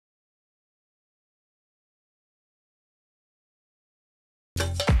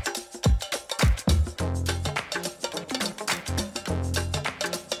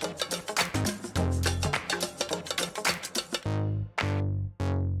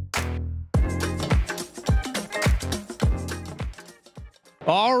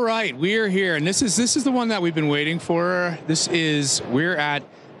All right, we are here, and this is the one that we've been waiting for. We're at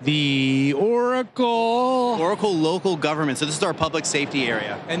the Oracle local government. So this is our public safety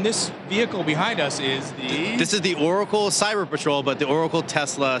area. And this vehicle behind us is This is the Oracle Cyber Patrol, but the Oracle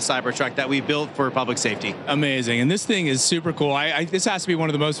Tesla Cybertruck that we built for public safety. Amazing, and this thing is super cool. This has to be one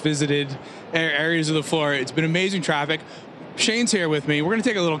of the most visited areas of the floor. It's been amazing traffic. Shane's here with me. We're going to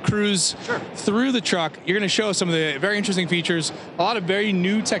take a little cruise through the truck. You're going to show us some of the very interesting features, a lot of very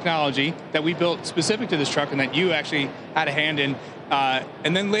new technology that we built specific to this truck and that you actually had a hand in.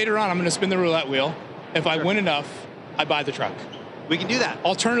 And then later on, I'm going to spin the roulette wheel. If I win enough, I buy the truck. We can do that.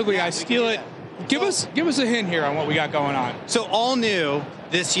 Alternatively, I steal it. Give us a hint here on what we got going on. So all new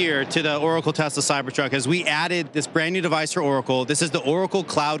this year to the Oracle Tesla Cybertruck is we added this brand new device for Oracle. This is the Oracle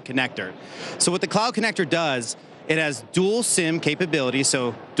Cloud Connector. So what the Cloud Connector does, it has dual SIM capability,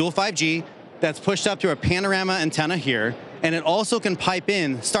 so dual 5G, that's pushed up through a panorama antenna here, and it also can pipe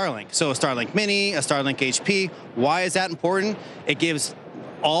in Starlink. So a Starlink Mini, a Starlink HP. Why is that important? It gives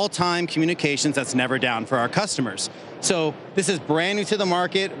all-time communications that's never down for our customers. So this is brand new to the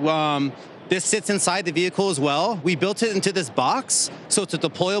market. This sits inside the vehicle as well. We built it into this box, so it's a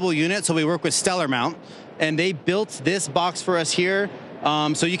deployable unit, so we work with Stellar Mount, and they built this box for us here,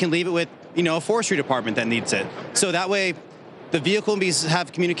 so you can leave it with a forestry department that needs it. So that way, the vehicle will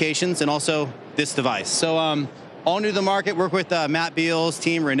have communications and also this device. So all new to the market, work with Matt Beal's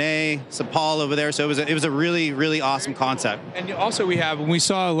team, Renee, Paul over there. So it was a really, really awesome concept. And also when we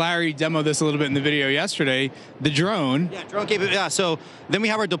saw Larry demo this a little bit in the video yesterday, the drone. Yeah, drone capability. Yeah, so then we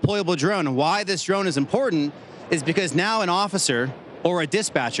have our deployable drone. And why this drone is important is because now an officer or a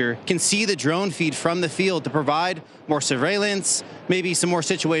dispatcher can see the drone feed from the field to provide more surveillance, maybe some more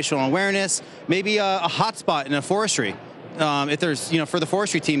situational awareness, maybe a hotspot in a forestry. If there's, for the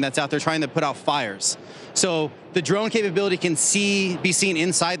forestry team that's out there trying to put out fires. So the drone capability can be seen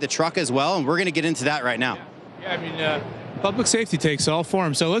inside the truck as well, and we're gonna get into that right now. Yeah, I mean, public safety takes all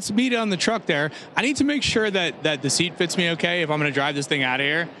forms. So let's meet on the truck there. I need to make sure that the seat fits me okay if I'm gonna drive this thing out of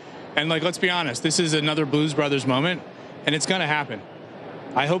here. And let's be honest, this is another Blues Brothers moment, and it's gonna happen.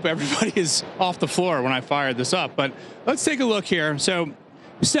 I hope everybody is off the floor when I fire this up, but let's take a look here. So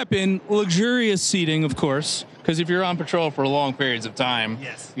step in, luxurious seating, of course, because if you're on patrol for long periods of time,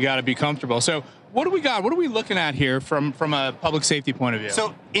 you got to be comfortable. So what do we got? What are we looking at here from a public safety point of view?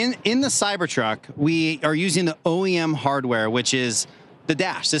 So in the Cybertruck, we are using the OEM hardware, which is the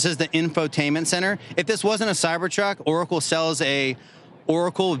dash. This is the infotainment center. If this wasn't a Cybertruck, Oracle sells a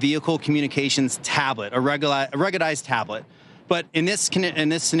Oracle Vehicle Communications tablet, a ruggedized tablet. But in this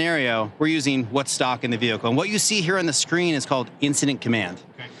scenario, we're using what's stock in the vehicle. And what you see here on the screen is called incident command.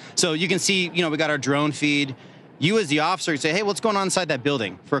 Okay. So you can see, we got our drone feed. You as the officer can say, hey, what's going on inside that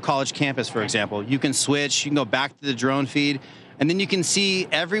building for a college campus, for example? You can switch, you can go back to the drone feed, and then you can see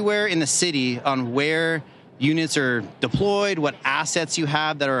everywhere in the city on where units are deployed, what assets you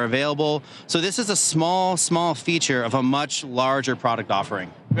have that are available. So this is a small feature of a much larger product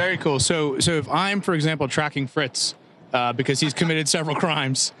offering. Very cool. So if I'm, for example, tracking Fritz, because he's committed several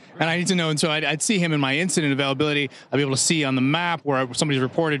crimes, and I need to know, and so I'd see him in my incident availability. I'd be able to see on the map where somebody's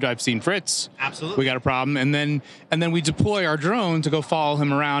reported, I've seen Fritz. Absolutely. We got a problem, and then we deploy our drone to go follow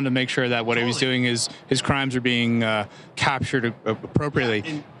him around and make sure that what he's doing is his crimes are being captured appropriately.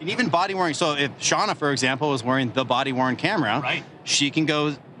 Yeah, and even body worn. So if Shauna, for example, was wearing the body worn camera, she can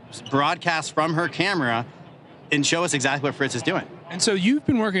go broadcast from her camera and show us exactly what Fritz is doing. And so you've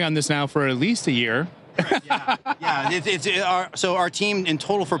been working on this now for at least a year. So our team in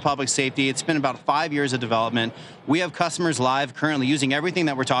total for public safety, it's been about 5 years of development. We have customers live currently using everything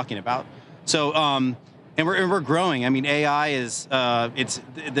that we're talking about. So and we're growing. I mean, AI is it's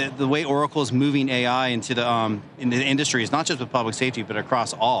the way Oracle is moving AI into the industry is not just with public safety but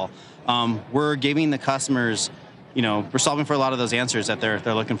across all. We're giving the customers, we're solving for a lot of those answers that they're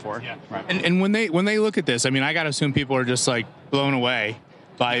looking for. Yeah. Right. And when they look at this, I mean, I got to assume people are just blown away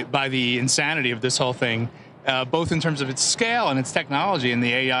by the insanity of this whole thing, both in terms of its scale and its technology and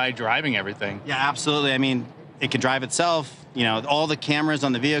the AI driving everything. Yeah, absolutely. I mean, it can drive itself. All the cameras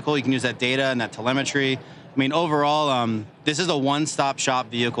on the vehicle, you can use that data and that telemetry. I mean, overall, this is a one-stop shop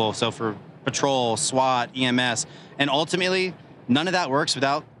vehicle. So for patrol, SWAT, EMS, and ultimately, none of that works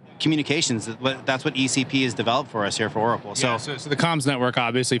without communications. That's what ECP has developed for us here for Oracle. So the comms network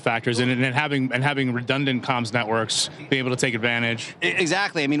obviously factors in, and having redundant comms networks, being able to take advantage.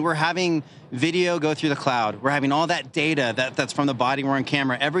 Exactly. I mean, we're having video go through the cloud. We're having all that data that's from the body-worn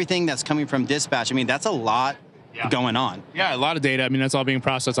camera, everything that's coming from dispatch. I mean, that's a lot going on. Yeah, a lot of data. I mean, that's all being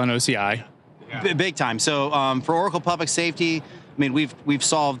processed on OCI. Yeah. Big time. So for Oracle Public Safety, I mean, we've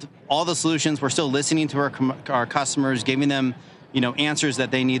solved all the solutions. We're still listening to our customers, giving them answers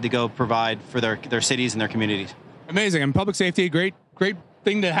that they need to go provide for their cities and their communities. Amazing. And public safety, great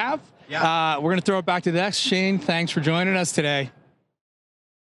thing to have. Yeah. We're going to throw it back to the desk. Shane, thanks for joining us today.